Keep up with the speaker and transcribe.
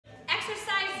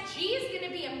exercise G is going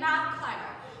to be a mountain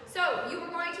climber. So you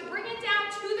are going to bring it down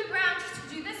to the ground to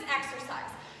do this exercise.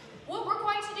 What we're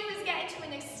going to do is get into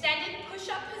an extended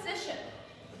push-up position.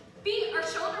 Feet are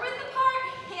shoulder width apart,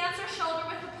 hands are shoulder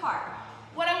width apart.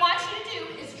 What I want you to do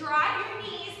is drive your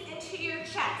knees into your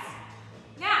chest.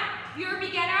 Now, if you're a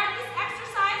beginner at this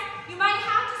exercise, you might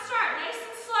have to start nice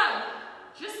and slow,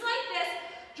 just like this,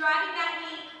 driving that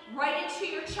knee right into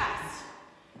your chest.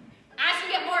 As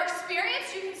you get more experience,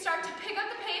 you can start to pick up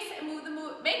the pace and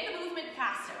make the movement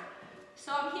faster.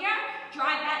 So I'm here,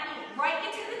 drive that knee right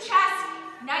into the chest,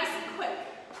 nice and quick.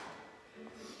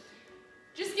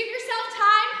 Just give yourself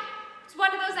time. It's one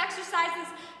of those exercises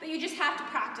that you just have to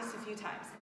practice a few times.